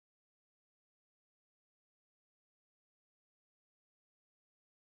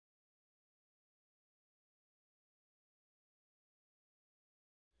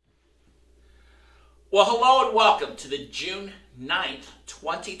Well, hello and welcome to the June 9th,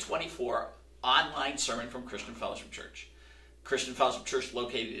 2024 online sermon from Christian Fellowship Church. Christian Fellowship Church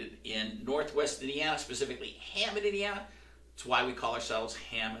located in Northwest Indiana, specifically Hammond, Indiana. That's why we call ourselves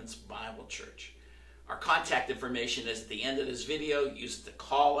Hammond's Bible Church. Our contact information is at the end of this video. Use it to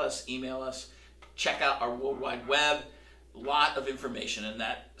call us, email us, check out our World Wide Web. A lot of information, and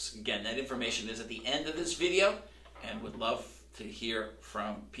that information is at the end of this video, and would love to hear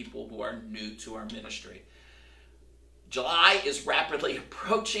from people who are new to our ministry. July is rapidly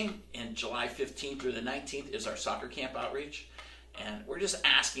approaching, and July 15th through the 19th is our soccer camp outreach. And we're just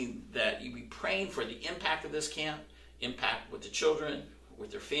asking that you be praying for the impact of this camp, impact with the children,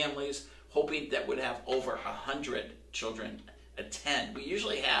 with their families, hoping that we'd have over 100 children attend. We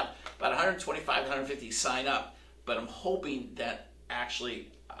usually have about 125, 150 sign up, but I'm hoping that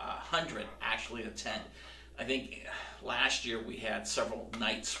actually 100 actually attend. I think last year we had several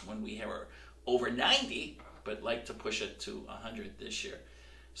nights when we were over 90, but like to push it to 100 this year.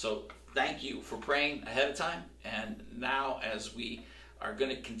 So thank you for praying ahead of time. And now as we are going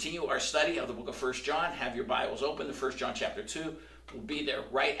to continue our study of the book of 1 John, have your Bibles open to 1 John chapter 2. We'll be there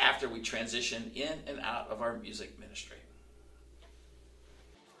right after we transition in and out of our music ministry.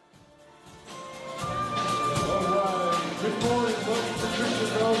 All right. Good morning. Welcome to Christian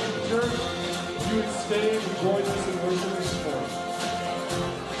Fellowship Church. You would stay and join us in worship this morning.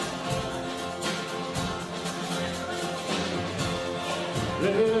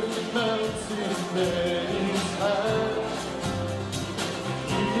 Every mountain that is high,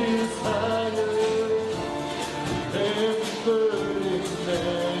 He is higher. Every burden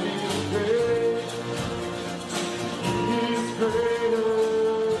that is great, He is greater.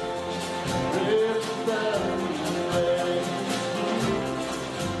 Every valley that is deep,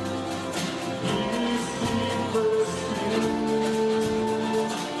 He is deeper still.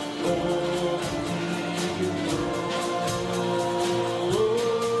 Oh, He can know.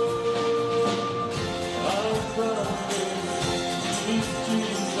 Our promise is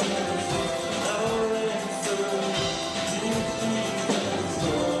Jesus, our answer is Jesus,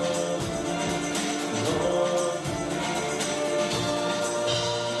 Lord.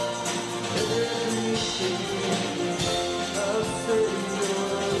 Everything our Savior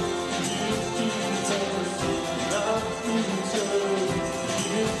is Jesus, our future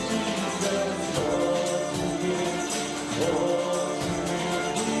is Jesus, all to Him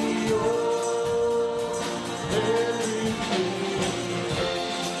we owe. Everything.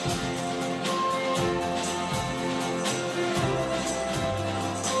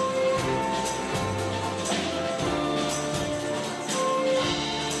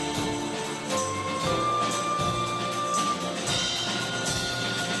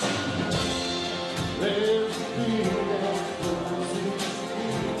 There's fear that flows in His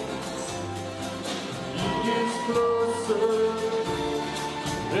He is closer.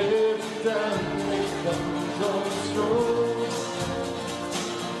 Every time that comes on shore,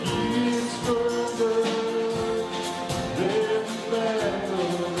 He is stronger. Every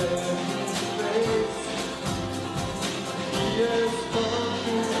battle that we face, He has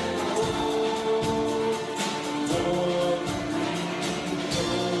conquered all. Lord,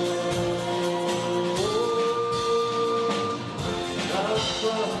 our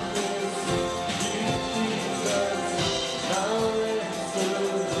promise is Jesus, our answer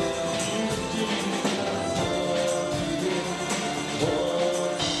is Jesus, all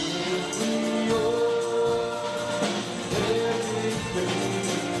to Him we owe. Everything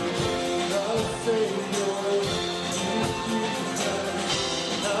our Savior is Jesus,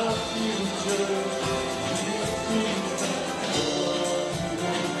 our future is Jesus,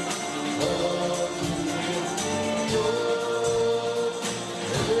 all to Him we owe.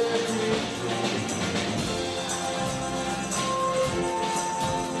 Everything.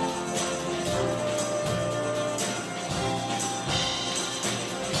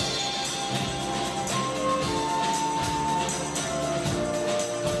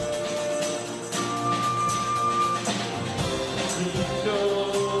 We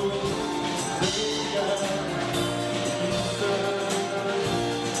know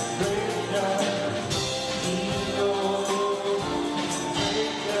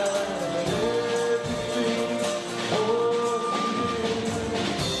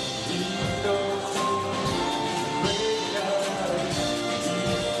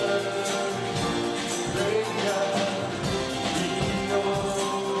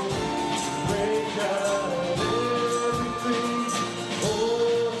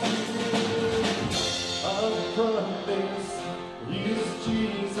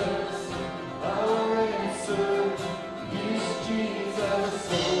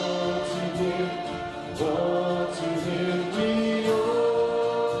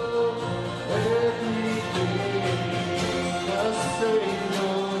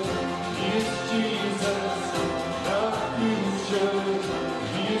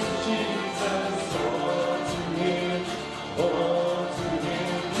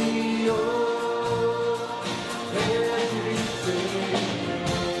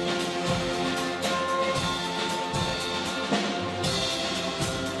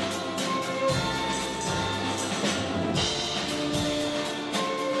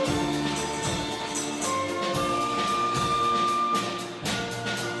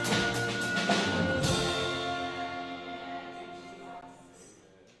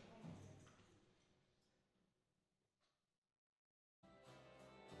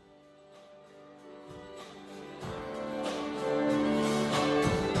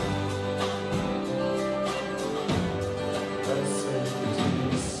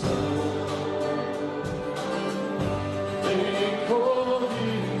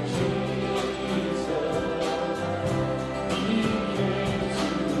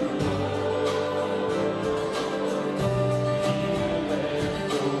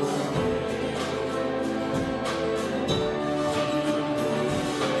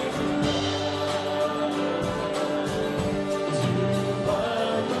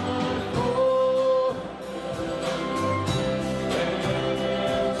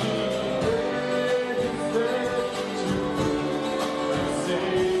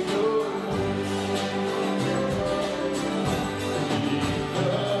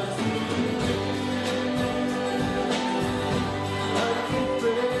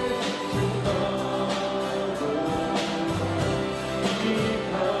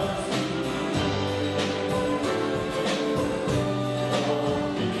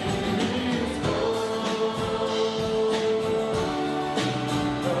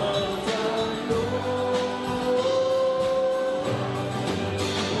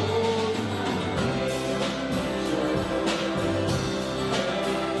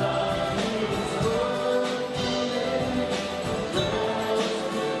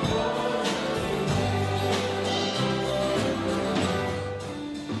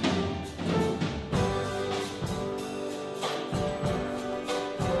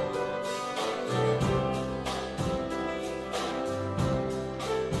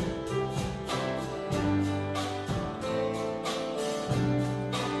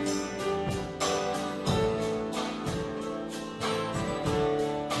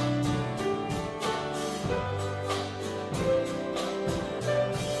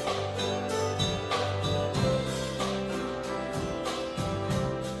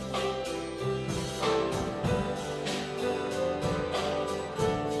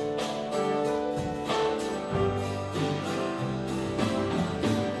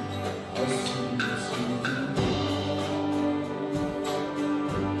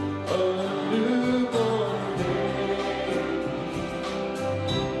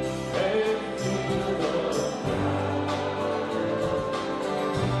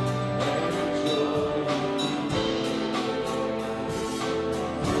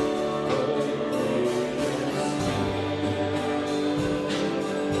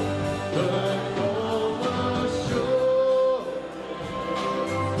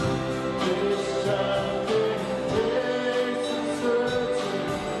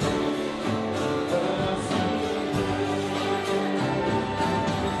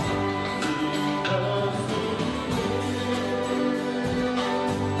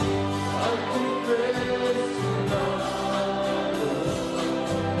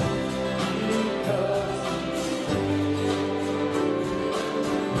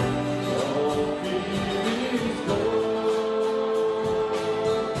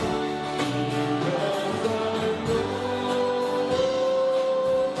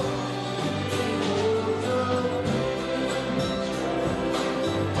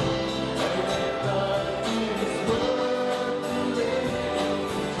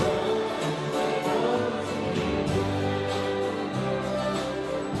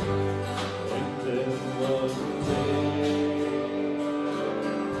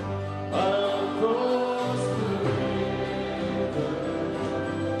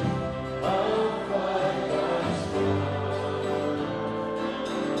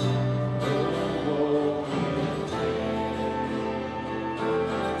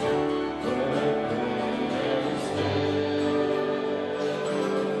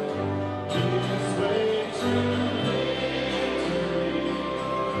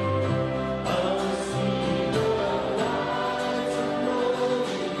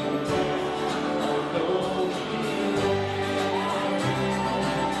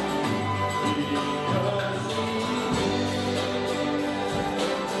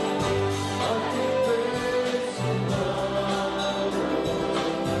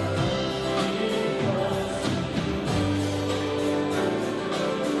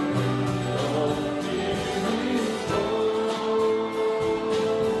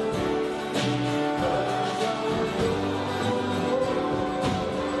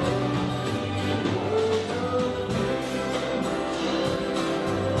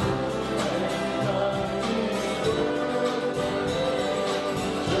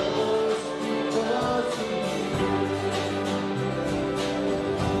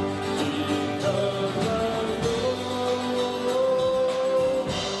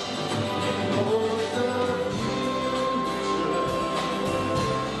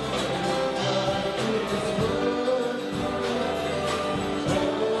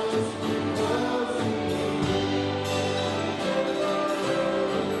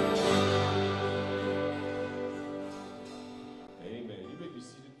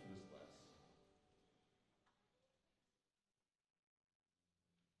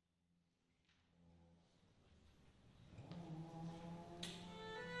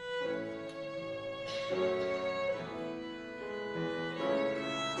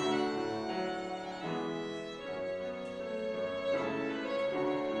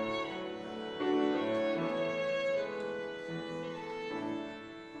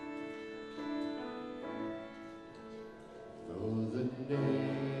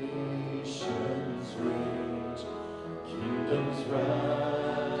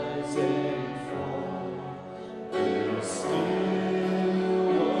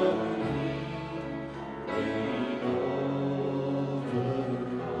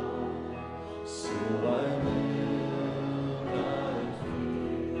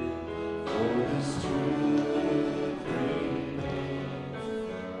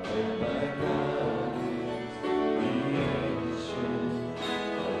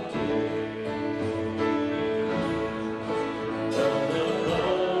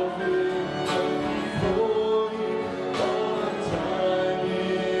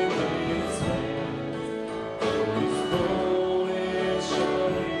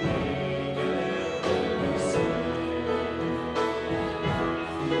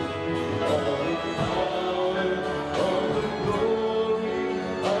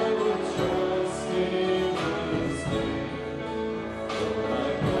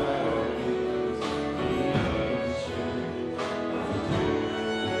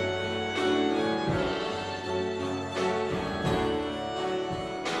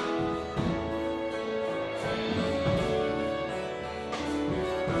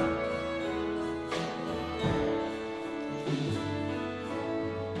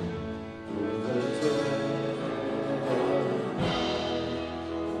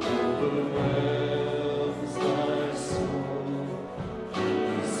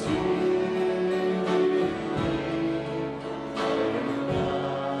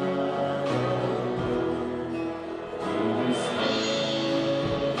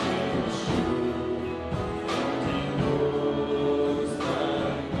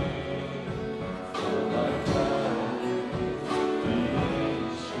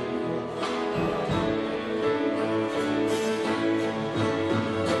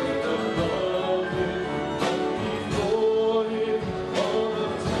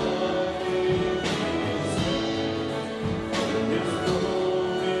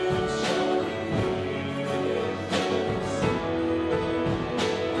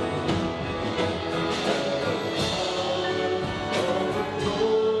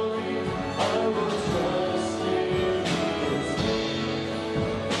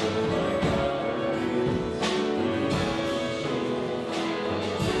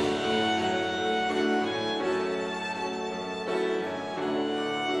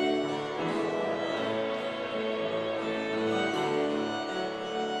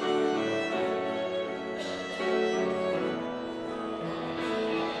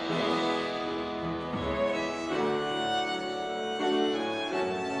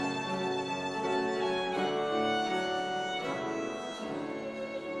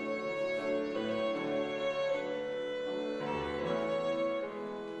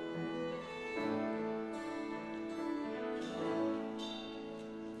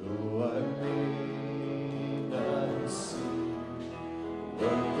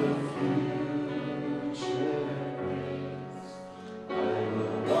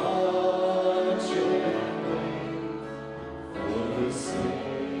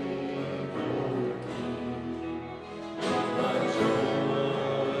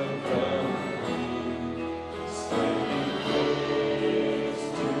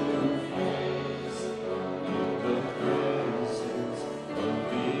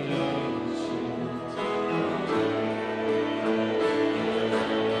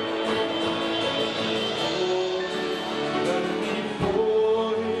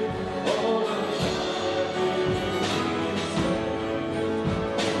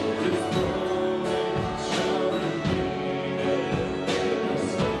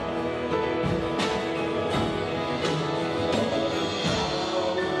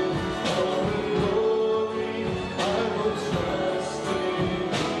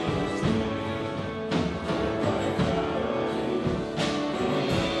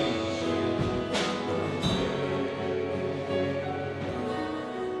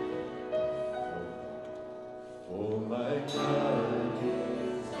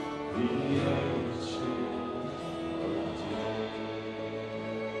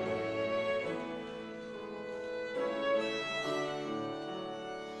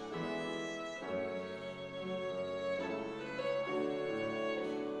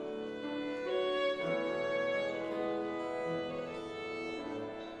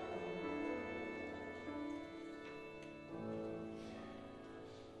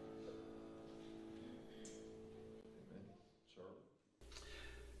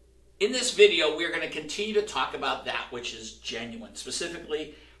In this video, we're going to continue to talk about that which is genuine,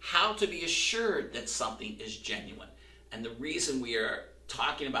 specifically how to be assured that something is genuine. And the reason we are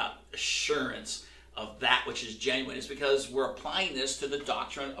talking about assurance of that which is genuine is because we're applying this to the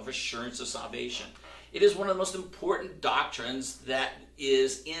doctrine of assurance of salvation. It is one of the most important doctrines that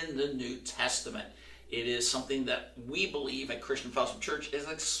is in the New Testament. It is something that we believe at Christian Fellowship Church is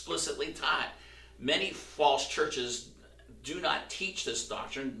explicitly taught. Many false churches do not teach this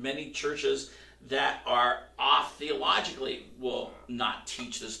doctrine. Many churches that are off theologically will not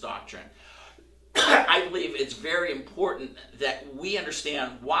teach this doctrine. I believe it's very important that we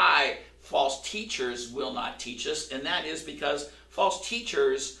understand why false teachers will not teach us, and that is because false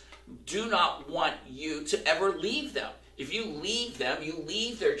teachers do not want you to ever leave them. If you leave them, you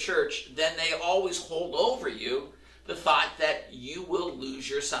leave their church, then they always hold over you the thought that you will lose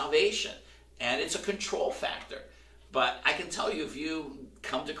your salvation. And it's a control factor. But I can tell you, if you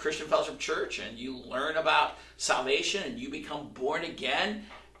come to Christian Fellowship Church and you learn about salvation and you become born again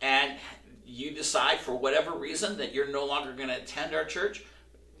and you decide for whatever reason that you're no longer going to attend our church,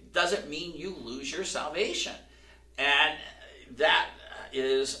 doesn't mean you lose your salvation. And that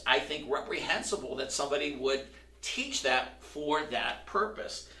is, I think, reprehensible that somebody would teach that for that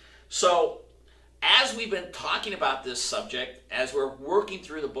purpose. So as we've been talking about this subject, as we're working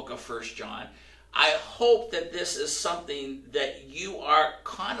through the book of 1 John, I hope that this is something that you are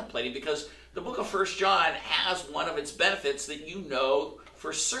contemplating, because the book of 1 John has one of its benefits that you know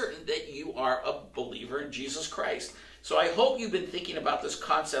for certain that you are a believer in Jesus Christ. So I hope you've been thinking about this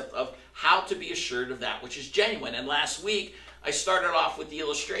concept of how to be assured of that which is genuine. And last week, I started off with the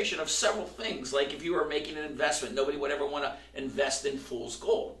illustration of several things. Like if you were making an investment, nobody would ever want to invest in fool's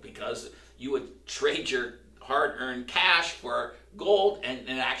gold, because you would trade your hard-earned cash for gold, and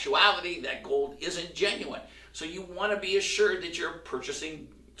in actuality, that gold isn't genuine. So you want to be assured that you're purchasing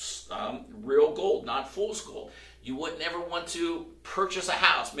real gold, not fool's gold. You wouldn't ever want to purchase a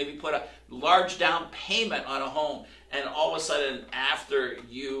house, maybe put a large down payment on a home, and all of a sudden, after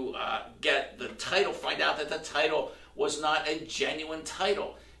you get the title, find out that the title was not a genuine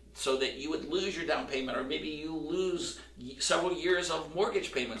title, so that you would lose your down payment, or maybe you lose several years of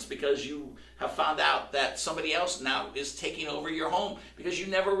mortgage payments because you have found out that somebody else now is taking over your home because you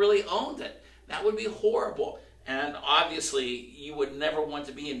never really owned it. That would be horrible. And obviously, you would never want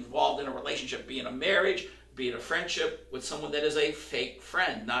to be involved in a relationship, be in a marriage, be in a friendship with someone that is a fake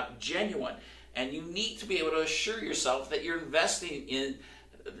friend, not genuine. And you need to be able to assure yourself that you're investing in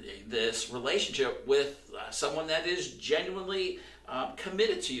this relationship with someone that is genuinely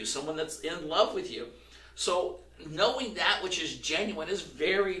committed to you, someone that's in love with you. So knowing that which is genuine is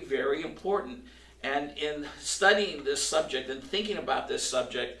very, very important. And in studying this subject and thinking about this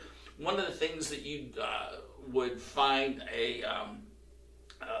subject, one of the things that you would find a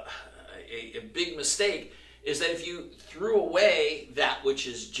big mistake is that if you threw away that which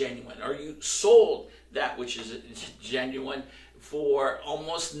is genuine, or you sold that which is genuine for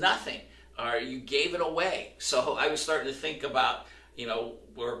almost nothing, or you gave it away. So I was starting to think about,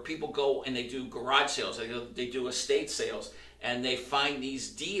 where people go and they do garage sales, they do estate sales, and they find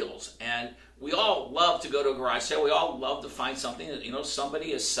these deals. And we all love to go to a garage sale. We all love to find something that,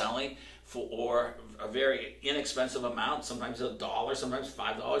 somebody is selling for a very inexpensive amount, sometimes $1, sometimes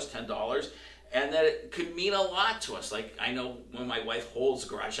 $5, $10, and that it could mean a lot to us. Like, I know when my wife holds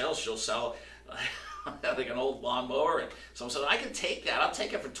garage sales, she'll sell like an old lawnmower, and someone said, I can take that. I'll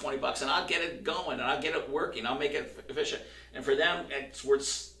take it for $20 and I'll get it going and I'll get it working. I'll make it efficient. And for them, it's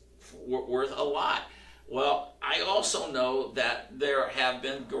worth a lot. Well, I also know that there have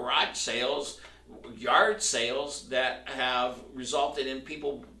been garage sales, yard sales that have resulted in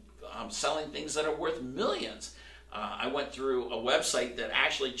people selling things that are worth millions. I went through a website that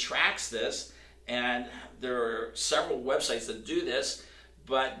actually tracks this, and there are several websites that do this.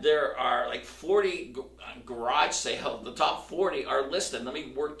 But there are like 40 garage sales. The top 40 are listed. Let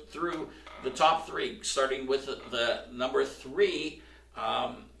me work through the top 3, starting with the number 3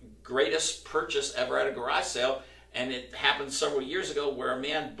 greatest purchase ever at a garage sale. And it happened several years ago where a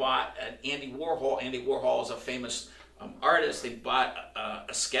man bought an Andy Warhol. Andy Warhol is a famous artist. They bought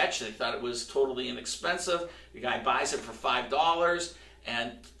a sketch. They thought it was totally inexpensive. The guy buys it for $5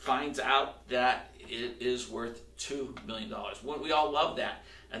 and finds out that it is worth $2 million. We all love that.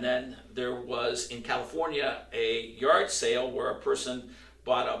 And then there was in California a yard sale where a person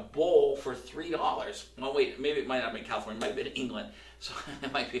bought a bowl for $3. Well, wait, maybe it might not be California, it might have been England, so I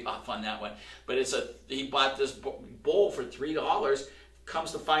might be off on that one. But he bought this bowl for $3.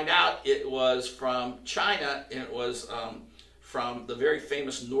 Comes to find out, it was from China, and it was from the very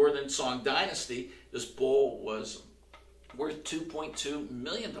famous Northern Song Dynasty. This bowl was worth $2.2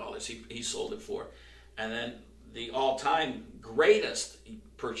 million he sold it for. And then the all-time greatest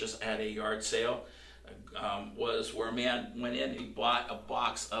purchase at a yard sale was where a man went in and he bought a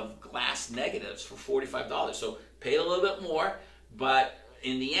box of glass negatives for $45. So paid a little bit more, but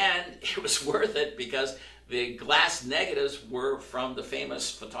in the end, it was worth it because the glass negatives were from the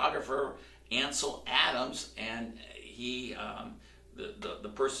famous photographer Ansel Adams, and he, the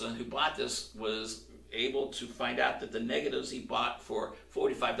person who bought this was able to find out that the negatives he bought for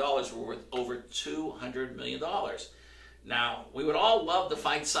 $45 were worth over $200 million. Now, we would all love to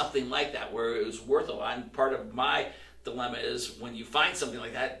find something like that where it was worth a lot, and part of my dilemma is when you find something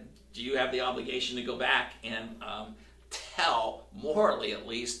like that, do you have the obligation to go back and tell, morally at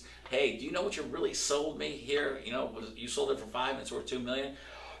least, hey, do you know what you really sold me here? You know, you sold it for $5 and it's worth $2 million.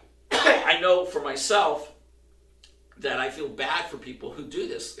 I know for myself that I feel bad for people who do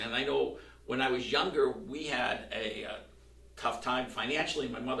this, and I know when I was younger, we had a tough time financially.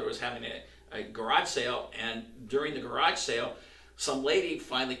 My mother was having a garage sale, and during the garage sale, some lady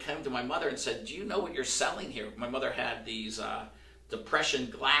finally came to my mother and said, do you know what you're selling here? My mother had these depression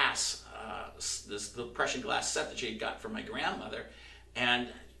glass, this depression glass set that she had got from my grandmother, and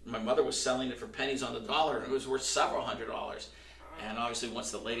my mother was selling it for pennies on the dollar, and it was worth several $100s. And obviously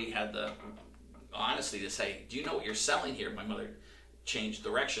once the lady had the honesty to say, do you know what you're selling here? My mother changed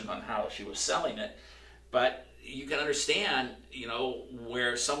direction on how she was selling it. But you can understand, you know,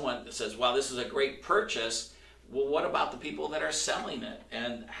 where someone says, wow, this is a great purchase. Well, what about the people that are selling it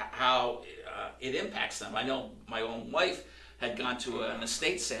and how it impacts them? I know my own wife had gone to an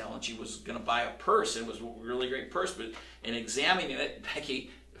estate sale and she was going to buy a purse. It was a really great purse, but in examining it, Becky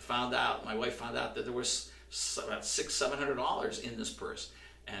found out, my wife found out that there was about $600-700 in this purse.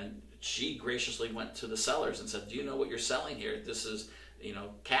 And she graciously went to the sellers and said, do you know what you're selling here? This is, you know,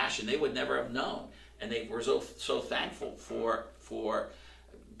 cash. And they would never have known. And they were so thankful for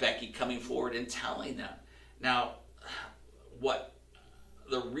Becky coming forward and telling them. Now,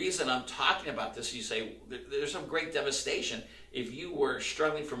 the reason I'm talking about this, you say, there's some great devastation if you were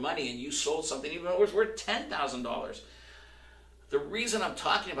struggling for money and you sold something even though it was worth $10,000. The reason I'm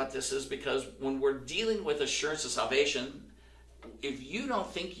talking about this is because when we're dealing with assurance of salvation, if you don't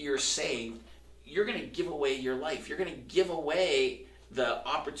think you're saved, you're going to give away your life. You're going to give away the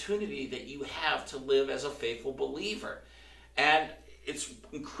opportunity that you have to live as a faithful believer. And it's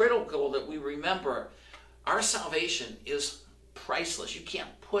critical that we remember our salvation is priceless. You can't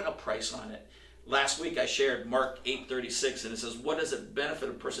put a price on it. Last week I shared Mark 8:36, and it says, what does it benefit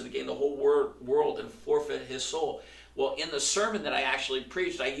a person to gain the whole world and forfeit his soul? Well, in the sermon that I actually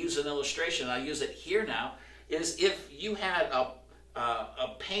preached, I use an illustration, and I use it here now, is if you had a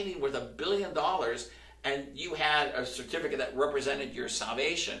painting worth $1 billion and you had a certificate that represented your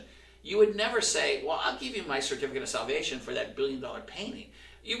salvation, you would never say, well, I'll give you my certificate of salvation for that $1 billion painting.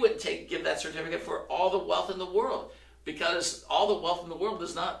 You wouldn't give that certificate for all the wealth in the world, because all the wealth in the world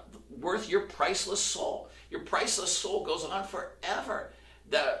is not worth your priceless soul. Your priceless soul goes on forever.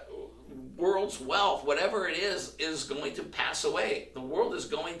 The world's wealth, whatever it is going to pass away. The world is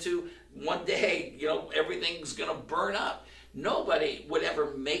going to, one day, you know, everything's going to burn up. Nobody would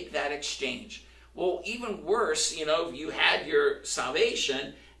ever make that exchange. Well, even worse, you know, you had your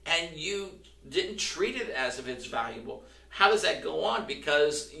salvation and you didn't treat it as if it's valuable. How does that go on?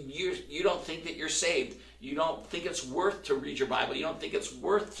 Because you don't think that you're saved. You don't think it's worth to read your Bible. You don't think it's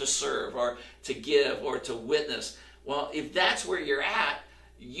worth to serve or to give or to witness. Well, if that's where you're at,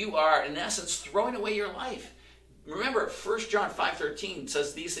 you are, in essence, throwing away your life. Remember, 1 John 5:13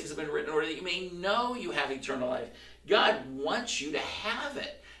 says these things have been written in order that you may know you have eternal life. God wants you to have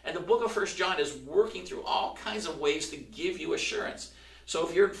it. And the book of 1 John is working through all kinds of ways to give you assurance. So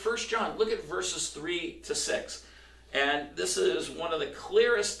if you're in 1 John, look at verses 3-6. And this is one of the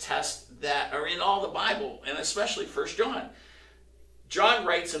clearest tests that are in all the Bible, and especially 1 John. John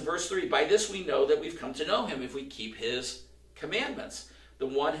writes in verse 3, by this we know that we've come to know him if we keep his commandments. The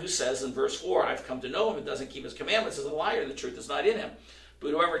one who says in verse 4, I've come to know him and doesn't keep his commandments is a liar, and the truth is not in him.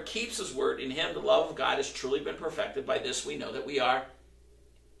 But whoever keeps his word, in him the love of God has truly been perfected. By this we know that we are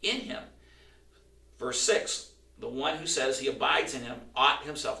in him. Verse 6, the one who says he abides in him ought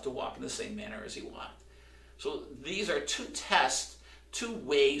himself to walk in the same manner as he walked. So these are two tests, two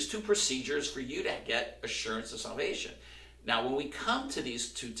ways, two procedures for you to get assurance of salvation. Now, when we come to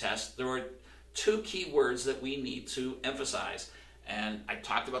these two tests, there are two key words that we need to emphasize. And I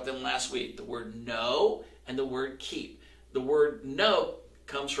talked about them last week, the word know and the word keep. The word know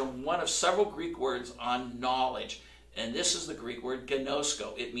comes from one of several Greek words on knowledge. And this is the Greek word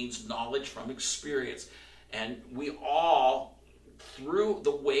gnosko. It means knowledge from experience. And we all through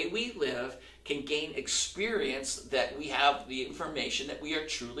the way we live, can gain experience that we have the information that we are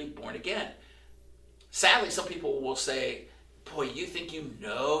truly born again. Sadly, some people will say, boy, you think you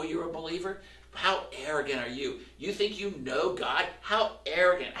know you're a believer? How arrogant are you? You think you know God? How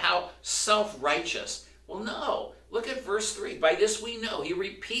arrogant, how self-righteous. Well, no. Look at verse 3. By this we know. He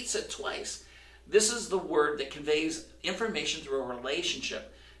repeats it twice. This is the word that conveys information through a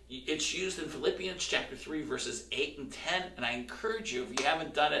relationship. It's used in Philippians chapter 3, verses 8 and 10. And I encourage you, if you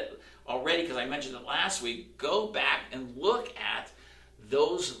haven't done it already, because I mentioned it last week, go back and look at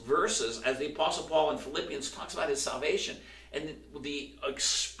those verses as the Apostle Paul in Philippians talks about his salvation and the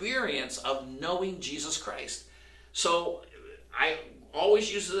experience of knowing Jesus Christ. So I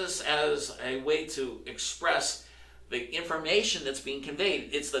always use this as a way to express the information that's being conveyed.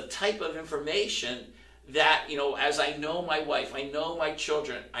 It's the type of information that, as I know my wife, I know my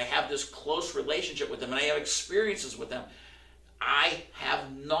children, I have this close relationship with them, and I have experiences with them. I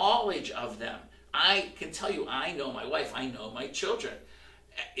have knowledge of them. I can tell you, I know my wife, I know my children.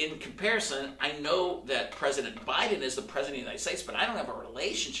 In comparison, I know that President Biden is the president of the United States, but I don't have a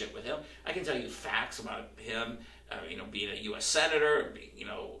relationship with him. I can tell you facts about him, being a U.S. senator,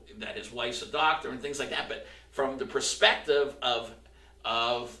 that his wife's a doctor and things like that. But from the perspective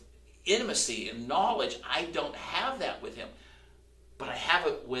of intimacy and knowledge, I don't have that with him. But I have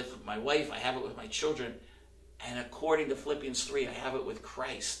it with my wife, I have it with my children, and according to Philippians 3, I have it with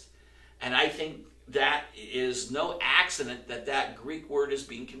Christ. And I think that is no accident that Greek word is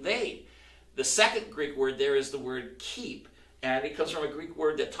being conveyed. The second Greek word there is the word keep. And it comes from a Greek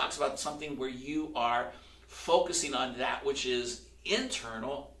word that talks about something where you are focusing on that which is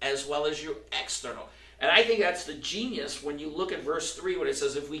internal as well as your external. And I think that's the genius when you look at verse 3 when it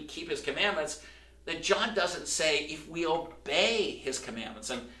says if we keep his commandments, that John doesn't say if we obey his commandments.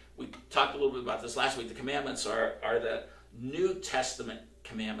 And we talked a little bit about this last week. The commandments are the New Testament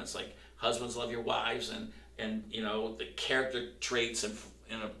commandments, like husbands love your wives, and the character traits in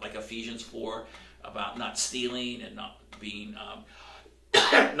like Ephesians 4 about not stealing and not being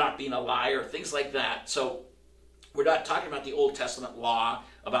a liar, things like that. So we're not talking about the Old Testament law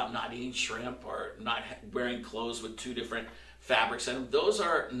about not eating shrimp or not wearing clothes with two different fabrics, and those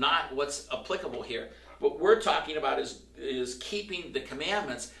are not what's applicable here. What we're talking about is keeping the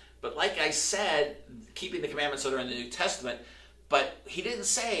commandments, but like I said, keeping the commandments that are in the New Testament, but he didn't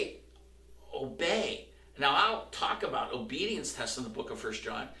say obey. Now, I'll talk about obedience tests in the book of 1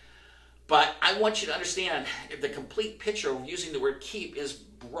 John, but I want you to understand the complete picture of using the word keep is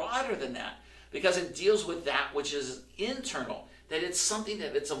broader than that, because it deals with that which is internal, that it's something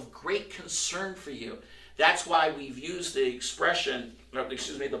that it's of great concern for you. That's why we've used the expression,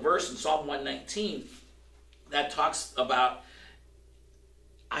 the verse in Psalm 119 that talks about,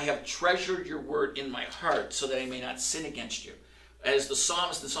 I have treasured your word in my heart so that I may not sin against you. As the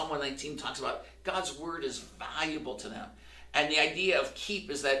psalmist in Psalm 119 talks about, God's word is valuable to them. And the idea of keep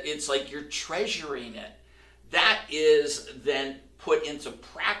is that it's like you're treasuring it. That is then put into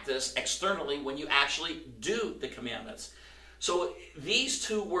practice externally when you actually do the commandments. So these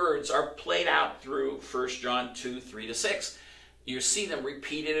two words are played out through 1 John 2, 3-6. You see them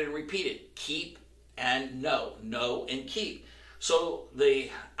repeated and repeated. Keep and know. Know and keep. So the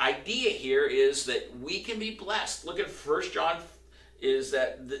idea here is that we can be blessed. Look at 1 John is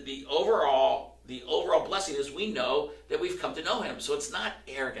that the overall blessing is we know that we've come to know him. So it's not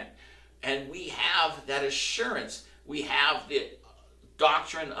arrogant. And we have that assurance. We have the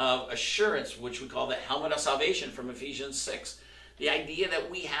doctrine of assurance, which we call the helmet of salvation from Ephesians 6. The idea that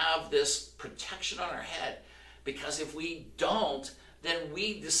we have this protection on our head. Because if we don't, then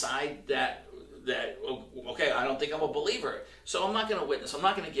we decide that okay, I don't think I'm a believer. So I'm not going to witness. I'm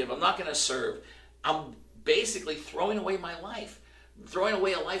not going to give. I'm not going to serve. I'm basically throwing away my life. Throwing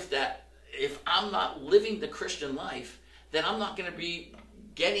away a life that if I'm not living the Christian life, then I'm not going to be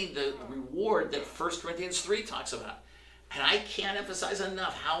getting the reward that 1 Corinthians 3 talks about. And I can't emphasize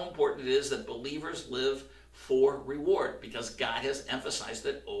enough how important it is that believers live for reward, because God has emphasized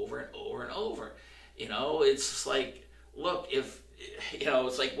it over and over and over. It's like, look, if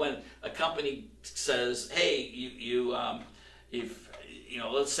it's like when a company says, hey,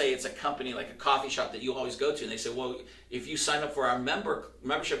 let's say it's a company like a coffee shop that you always go to, and they say, well, if you sign up for our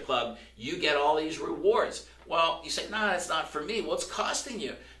membership club, you get all these rewards. Well, you say, no, that's not for me. Well, it's costing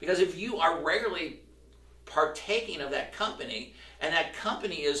you, because if you are regularly partaking of that company, and that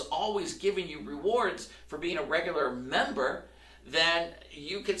company is always giving you rewards for being a regular member, then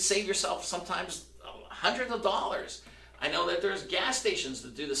you could save yourself sometimes hundreds of dollars. I know that there's gas stations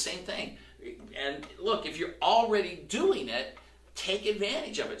that do the same thing. And look, if you're already doing it, take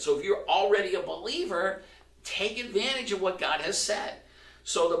advantage of it. So if you're already a believer, take advantage of what God has said.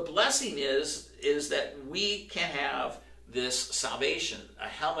 So the blessing is that we can have this salvation, a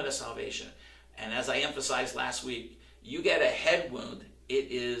helmet of salvation. And as I emphasized last week, you get a head wound, it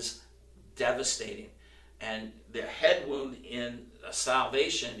is devastating. And the head wound in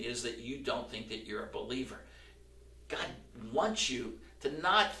salvation is that you don't think that you're a believer. God wants you to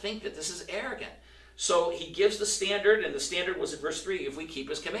not think that this is arrogant. So he gives the standard, and the standard was in verse 3, if we keep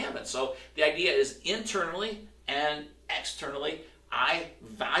his commandments. So the idea is internally and externally, I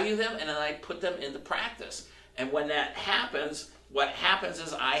value them and then I put them into practice. And when that happens, what happens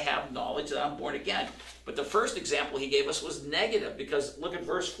is I have knowledge that I'm born again. But the first example he gave us was negative, because look at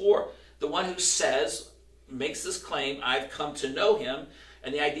verse 4. The one who says, makes this claim, I've come to know him.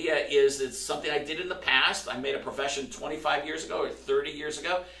 And the idea is it's something I did in the past. I made a profession 25 years ago or 30 years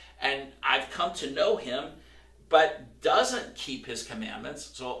ago, and I've come to know him, but doesn't keep his commandments.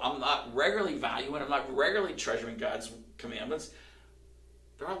 So I'm not regularly valuing, I'm not regularly treasuring God's commandments.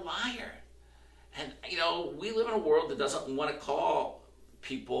 They're a liar. And, we live in a world that doesn't want to call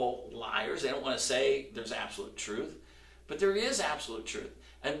people liars. They don't want to say there's absolute truth. But there is absolute truth.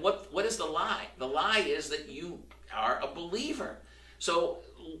 And what is the lie? The lie is that you are a believer. So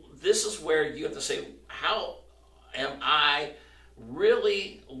this is where you have to say, how am I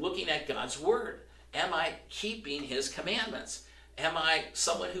really looking at God's word? Am I keeping his commandments? Am I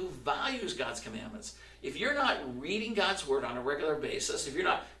someone who values God's commandments? If you're not reading God's word on a regular basis, if you're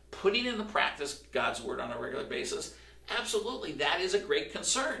not putting into practice God's word on a regular basis, absolutely, that is a great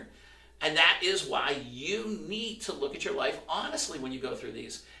concern. And that is why you need to look at your life honestly when you go through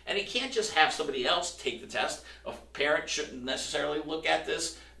these. And you can't just have somebody else take the test. A parent shouldn't necessarily look at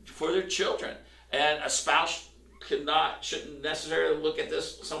this for their children. And a spouse shouldn't necessarily look at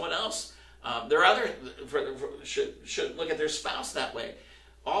this for someone else. Shouldn't look at their spouse that way.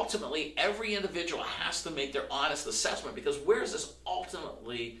 Ultimately, every individual has to make their honest assessment, because where is this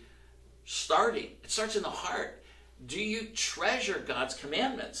ultimately starting? It starts in the heart. Do you treasure God's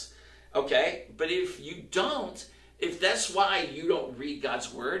commandments? Okay, but if you don't, if that's why you don't read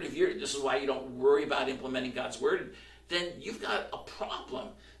God's word, this is why you don't worry about implementing God's word, then you've got a problem,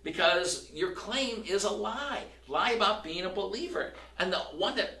 because your claim is a lie about being a believer. And the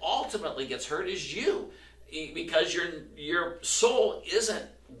one that ultimately gets hurt is you, because your soul isn't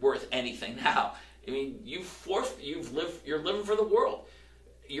worth anything now. I mean, you're living for the world.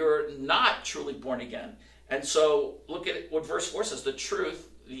 You're not truly born again. And so look at what verse 4 says. The truth,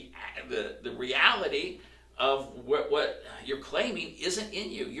 the reality of what you're claiming isn't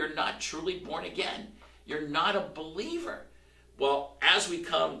in you. You're not truly born again. You're not a believer. Well, as we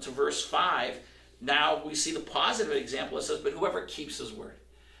come to verse 5, now we see the positive example. It says, but whoever keeps his word.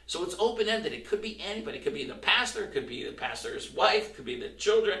 So it's open-ended. It could be anybody. It could be the pastor. It could be the pastor's wife. It could be the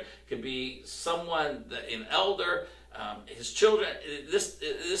children. It could be someone, an elder, his children. This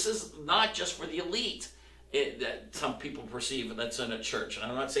is not just for the elite that some people perceive that's in a church. And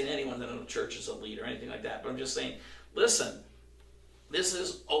I'm not saying anyone that in a church is elite or anything like that. But I'm just saying, listen, this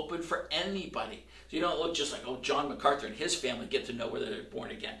is open for anybody. So you don't look just like, John MacArthur and his family get to know whether they're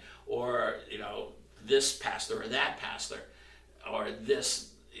born again. Or, this pastor or that pastor. Or this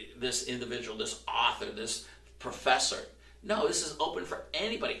individual, this author, this professor. No, this is open for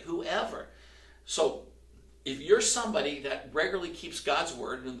anybody, whoever. So if you're somebody that regularly keeps God's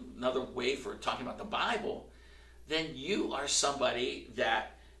word, another way for talking about the Bible, then you are somebody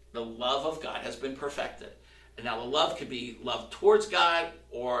that the love of God has been perfected. And now the love could be love towards God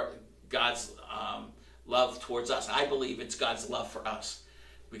or God's love towards us. I believe it's God's love for us,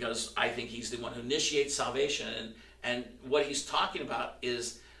 because I think he's the one who initiates salvation. And what he's talking about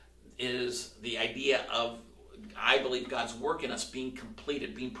is the idea of, I believe, God's work in us being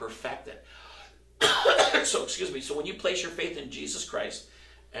completed, being perfected. So when you place your faith in Jesus Christ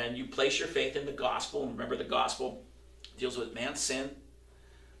and you place your faith in the gospel, and remember the gospel deals with man's sin,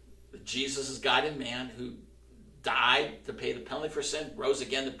 Jesus is God and man who died to pay the penalty for sin, rose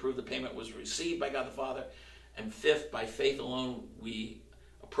again to prove the payment was received by God the Father, and fifth, by faith alone we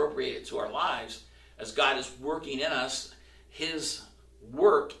appropriate it to our lives. As God is working in us, his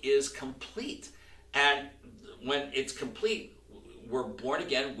work is complete. And when it's complete, we're born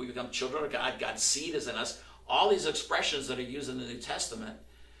again, we become children of God, God's seed is in us. All these expressions that are used in the New Testament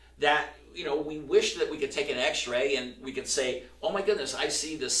that, we wish that we could take an x-ray and we could say, oh my goodness, I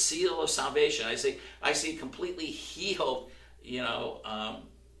see the seal of salvation. I see completely healed,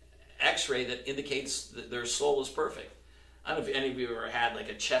 x-ray that indicates that their soul is perfect. I don't know if any of you ever had like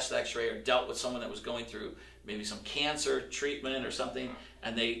a chest x-ray or dealt with someone that was going through maybe some cancer treatment or something,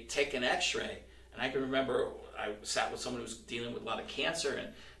 and they take an x-ray. And I can remember I sat with someone who was dealing with a lot of cancer, and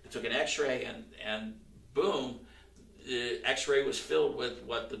they took an x-ray, and boom, the x-ray was filled with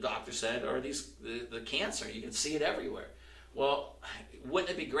what the doctor said are the cancer. You can see it everywhere. Well,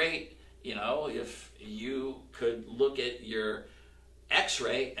 wouldn't it be great, if you could look at your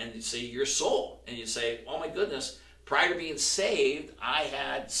x-ray and see your soul, and you say, oh my goodness, prior to being saved, I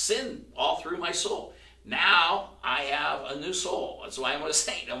had sin all through my soul. Now I have a new soul. That's why I'm a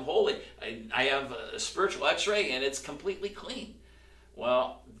saint. I'm holy. I have a spiritual x-ray and it's completely clean.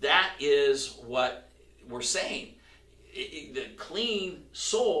 Well, that is what we're saying. The clean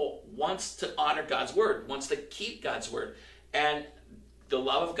soul wants to honor God's word, wants to keep God's word. And the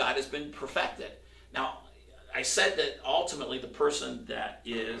love of God has been perfected. Now, I said that ultimately the person that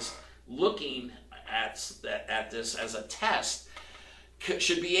is looking at this as a test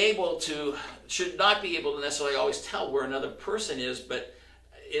should not be able to necessarily always tell where another person is, but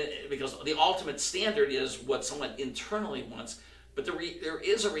because the ultimate standard is what someone internally wants. But there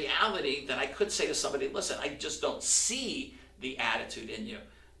is a reality that I could say to somebody, listen, I just don't see the attitude in you.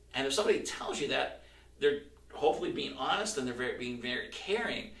 And if somebody tells you that, they're hopefully being honest and they're being very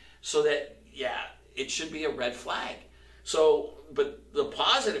caring, so that, yeah, it should be a red flag. So, but the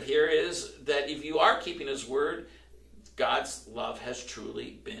positive here is that if you are keeping his word, God's love has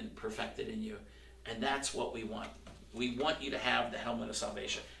truly been perfected in you. And that's what we want. We want you to have the helmet of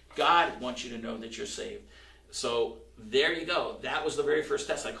salvation. God wants you to know that you're saved. So there you go. That was the very first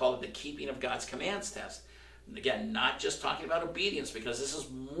test. I call it the keeping of God's commands test. And again, not just talking about obedience, because this is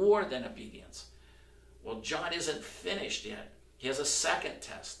more than obedience. Well, John isn't finished yet. He has a second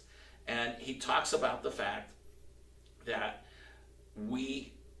test. And he talks about the fact that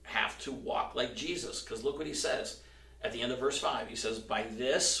we have to walk like Jesus. Because look what he says at the end of verse 5. He says, by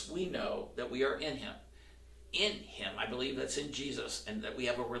this we know that we are in him. In him, I believe that's in Jesus, and that we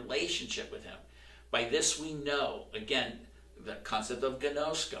have a relationship with him. By this we know, again, the concept of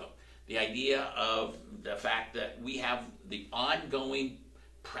gnosko, the idea of the fact that we have the ongoing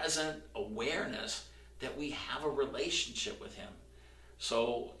present awareness that we have a relationship with him.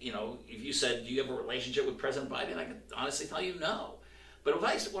 So, if you said, do you have a relationship with President Biden? I can honestly tell you no. But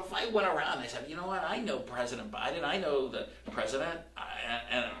if I went around and I said, you know what, I know President Biden, I know the president,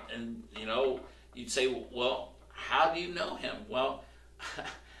 and you'd say, well, how do you know him? Well,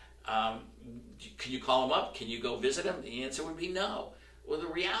 can you call him up? Can you go visit him? The answer would be no. Well, the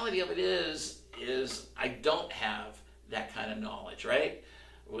reality of it is I don't have that kind of knowledge, right,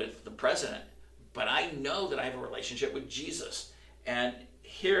 with the president. But I know that I have a relationship with Jesus. And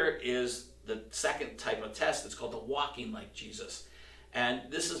here is the second type of test. It's called the walking like Jesus. And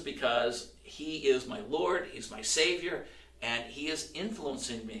this is because he is my Lord, he's my Savior, and he is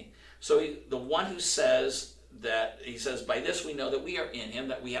influencing me. So the one who says that, he says, by this we know that we are in him,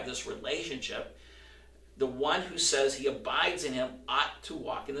 that we have this relationship. The one who says he abides in him ought to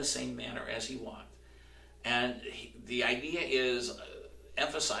walk in the same manner as he walked. And the idea is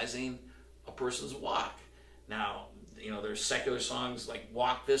emphasizing a person's walk. Now, there's secular songs like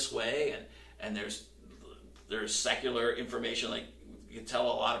Walk This Way, and there's secular information, like you can tell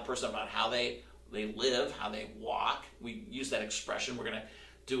a lot of person about how they live, how they walk. We use that expression. We're going to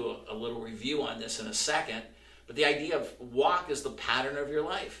do a little review on this in a second. But the idea of walk is the pattern of your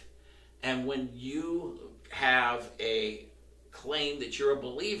life. And when you have a claim that you're a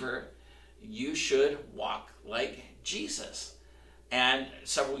believer, you should walk like Jesus. And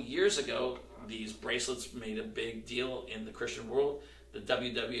several years ago, these bracelets made a big deal in the Christian world. The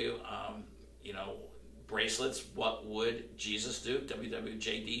WW, bracelets, what would Jesus do?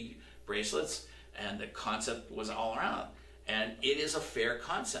 WWJD bracelets. And the concept was all around. And it is a fair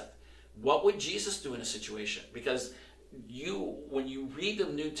concept. What would Jesus do in a situation? Because when you read the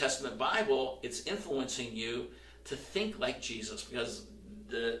New Testament Bible, it's influencing you to think like Jesus, because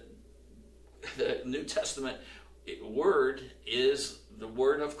the New Testament word is the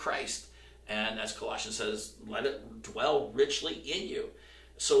word of Christ. And as Colossians says, let it dwell richly in you.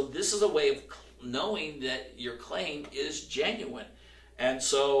 So this is a way of knowing that your claim is genuine. And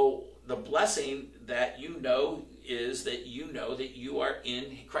so the blessing that is that you know that you are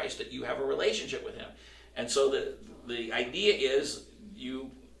in Christ, that you have a relationship with him. And so the idea is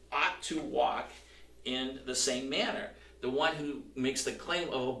you ought to walk in the same manner. The one who makes the claim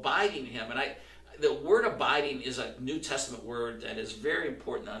of abiding in him. And the word abiding is a New Testament word that is very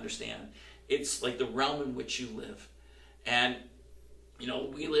important to understand. It's like the realm in which you live. And,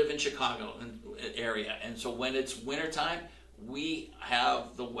 we live in Chicago area. And so when it's wintertime, we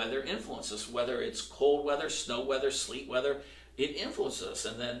have the weather influences, whether it's cold weather, snow weather, sleet weather, it influences us.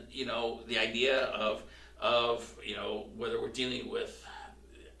 And then, the idea of whether we're dealing with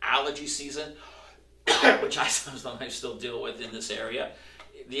allergy season, which I sometimes still deal with in this area,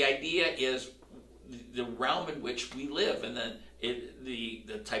 the idea is the realm in which we live, and then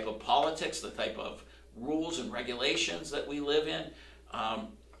the type of politics, the type of rules and regulations that we live in.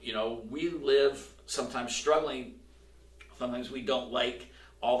 We live sometimes struggling. Sometimes we don't like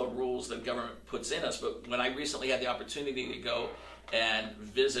all the rules that government puts in us. But when I recently had the opportunity to go and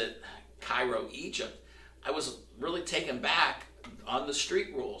visit Cairo, Egypt, I was really taken back on the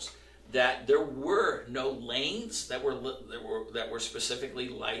street rules, that there were no lanes that were specifically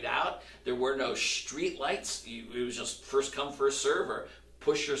laid out. There were no street lights. It was just first come, first serve, or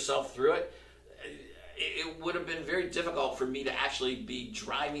push yourself through it. It would have been very difficult for me to actually be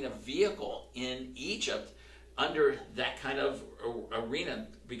driving a vehicle in Egypt under that kind of arena,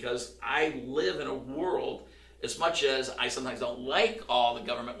 because I live in a world, as much as I sometimes don't like all the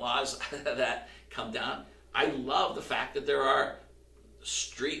government laws that come down, I love the fact that there are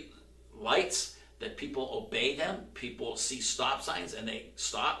street lights, that people obey them, people see stop signs and they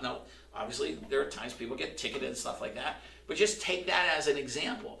stop. Now, obviously, there are times people get ticketed and stuff like that, but just take that as an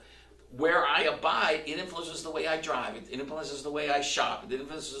example. Where I abide, it influences the way I drive, it influences the way I shop, it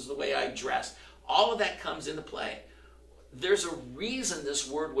influences the way I dress. All of that comes into play. There's a reason this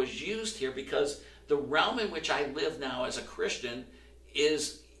word was used here, because the realm in which I live now as a Christian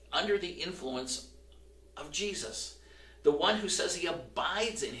is under the influence of Jesus, the one who says he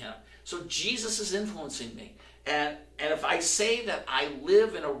abides in him. So Jesus is influencing me. And if I say that I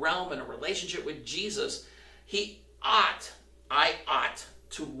live in a realm, in a relationship with Jesus, I ought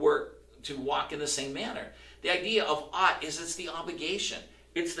to walk in the same manner. The idea of ought is it's the obligation.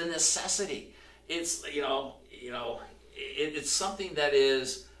 It's the necessity. It's, it's something that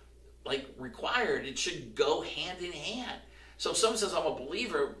is like required. It should go hand in hand. So if someone says, I'm a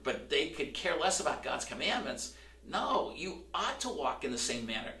believer, but they could care less about God's commandments, no, you ought to walk in the same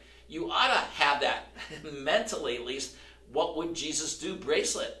manner. You ought to have that mentally, at least, what would Jesus do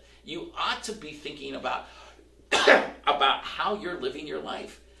bracelet. You ought to be thinking about how you're living your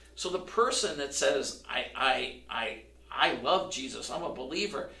life. So the person that says, I love Jesus, I'm a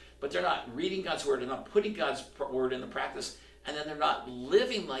believer, but they're not reading God's word, they're not putting God's word into practice, and then they're not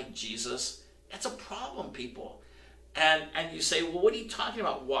living like Jesus, that's a problem, people. And you say, well, what are you talking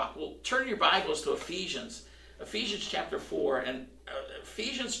about, walk? Well, turn your Bibles to Ephesians chapter 4. And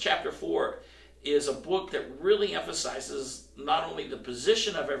Ephesians chapter 4 is a book that really emphasizes not only the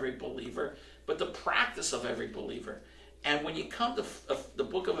position of every believer, but the practice of every believer. And when you come to the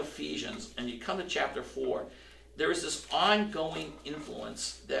book of Ephesians and you come to chapter 4, there is this ongoing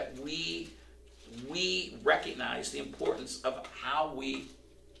influence that we recognize the importance of how we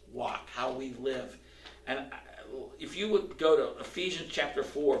walk, how we live. And if you would go to Ephesians chapter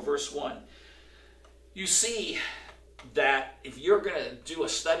 4, verse 1, you see that if you're going to do a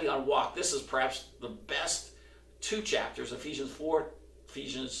study on walk, this is perhaps the best two chapters, Ephesians 4,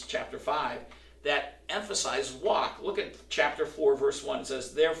 Ephesians chapter 5, that emphasize walk. Look at chapter 4, verse 1. It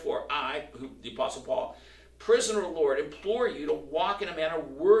says, therefore I, the Apostle Paul, prisoner of the Lord, implore you to walk in a manner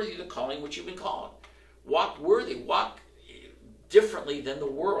worthy of the calling which you've been called. Walk worthy, walk differently than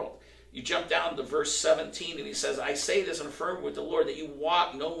the world. You jump down to verse 17, and he says, I say this and affirm with the Lord, that you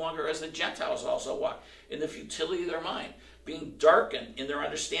walk no longer as the Gentiles also walk, in the futility of their mind, being darkened in their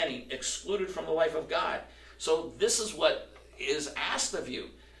understanding, excluded from the life of God. So this is what is asked of you.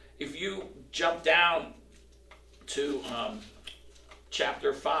 If you jump down to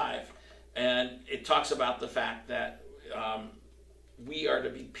chapter 5, and it talks about the fact that we are to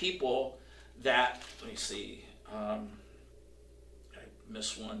be people that, let me see, I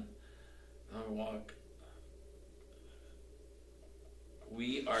missed one. Walk.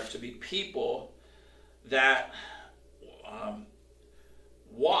 We are to be people that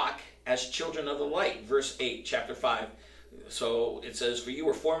walk as children of the light. Verse 8, chapter 5. So it says, for you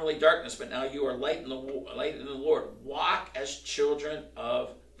were formerly darkness, but now you are light in the Lord. Walk as children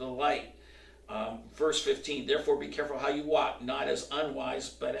of the light. Verse 15, therefore be careful how you walk, not as unwise,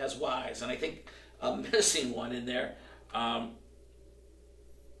 but as wise. And I think I'm missing one in there.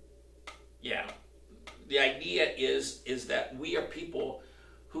 The idea is that we are people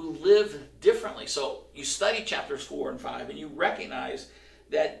who live differently. So you study chapters 4 and 5, and you recognize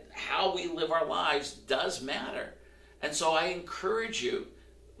that how we live our lives does matter. And so I encourage you,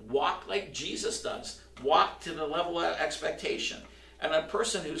 walk like Jesus does. Walk to the level of expectation. And a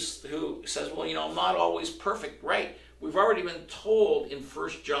person who says, well, I'm not always perfect, right? We've already been told in 1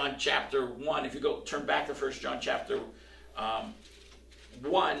 John chapter 1, if you turn back to 1 John chapter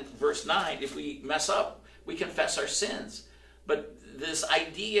 1, verse 9, if we mess up, we confess our sins. But this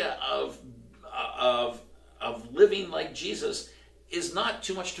idea of living like Jesus is not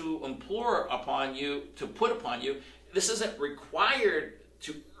too much to implore upon you, to put upon you. This isn't required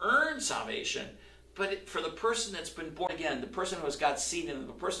to earn salvation. But for the person that's been born again, the person who has God's seed in them,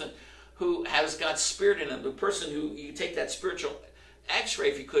 the person who has God's Spirit in them, the person who you take that spiritual x-ray,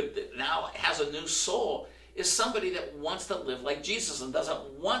 if you could, that now has a new soul, is somebody that wants to live like Jesus and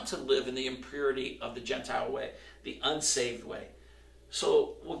doesn't want to live in the impurity of the Gentile way, the unsaved way.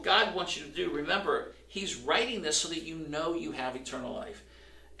 So what God wants you to do, remember, he's writing this so that you know you have eternal life.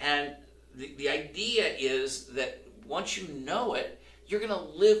 And the idea is that once you know it, you're going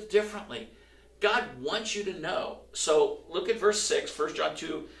to live differently. God wants you to know. So look at verse 6, 1 John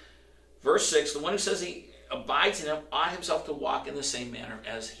 2, verse 6. The one who says he abides in him ought himself to walk in the same manner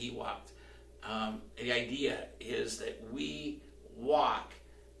as he walked. The idea is that we walk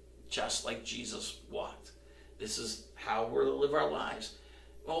just like Jesus walked. This is how we're to live our lives.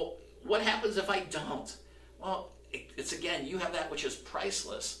 Well, what happens if I don't? Well, it's again, you have that which is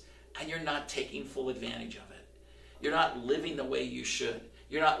priceless, and you're not taking full advantage of it. You're not living the way you should.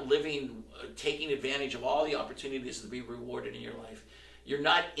 You're not living, taking advantage of all the opportunities to be rewarded in your life. You're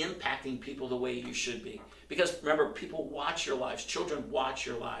not impacting people the way you should be. Because remember, people watch your lives. Children watch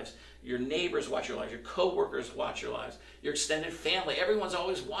your lives. Your neighbors watch your lives. Your co-workers watch your lives. Your extended family. Everyone's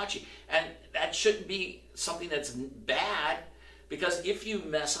always watching. And that shouldn't be something that's bad. Because if you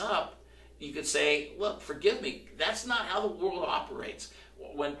mess up, you could say, look, forgive me. That's not how the world operates.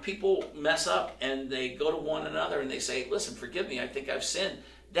 When people mess up and they go to one another and they say, listen, forgive me, I think I've sinned,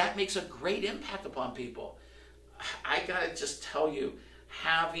 that makes a great impact upon people. I got to just tell you,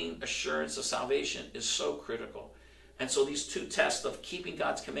 having assurance of salvation is so critical. And so these two tests of keeping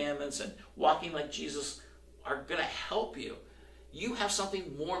God's commandments and walking like Jesus are going to help you. You have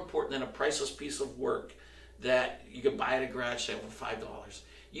something more important than a priceless piece of work that you could buy at a garage sale for $5.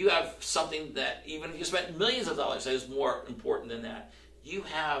 You have something that, even if you spent millions of dollars, that is more important than that. You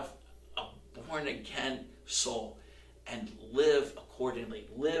have a born-again soul, and live accordingly.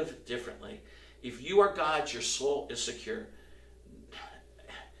 Live differently. If you are God's, your soul is secure.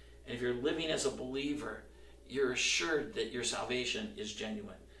 And if you're living as a believer, you're assured that your salvation is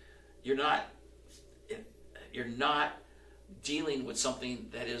genuine. You're not dealing with something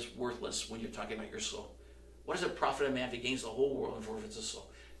that is worthless when you're talking about your soul. What does it profit a man if he gains the whole world and forfeits his soul?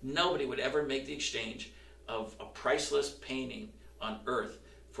 Nobody would ever make the exchange of a priceless painting on earth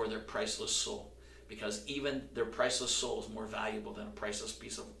for their priceless soul, because even their priceless soul is more valuable than a priceless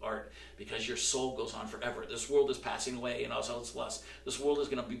piece of art, because your soul goes on forever. This world is passing away and also its lust. This world is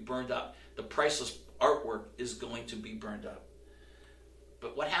going to be burned up. The priceless artwork is going to be burned up.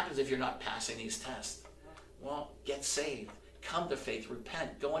 But what happens if you're not passing these tests? Well, get saved. Come to faith.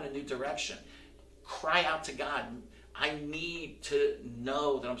 Repent. Go in a new direction. Cry out to God. I need to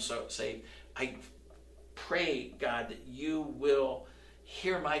know that I'm so saved. I pray, God, that you will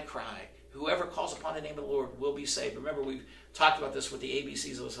hear my cry. Whoever calls upon the name of the Lord will be saved. Remember, we've talked about this with the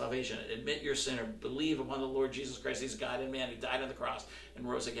ABCs of salvation. Admit your sin, or believe upon the Lord Jesus Christ. He's God and man who died on the cross and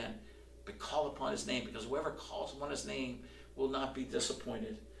rose again. But call upon his name, because whoever calls upon his name will not be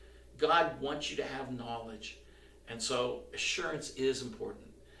disappointed. God wants you to have knowledge. And so assurance is important.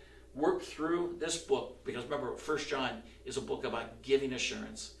 Work through this book, because remember, 1 John is a book about giving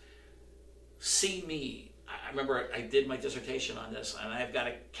assurance. See me. I remember I did my dissertation on this, and I've got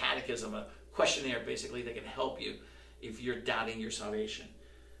a catechism, a questionnaire basically, that can help you if you're doubting your salvation.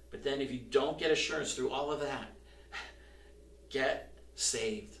 But then if you don't get assurance through all of that, get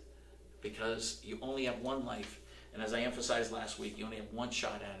saved, because you only have one life. And as I emphasized last week, you only have one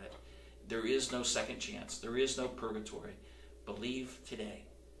shot at it. There is no second chance. There is no purgatory. Believe today.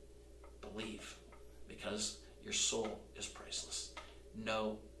 Believe, because your soul is priceless.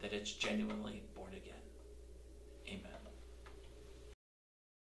 Know that it's genuinely born again. Amen.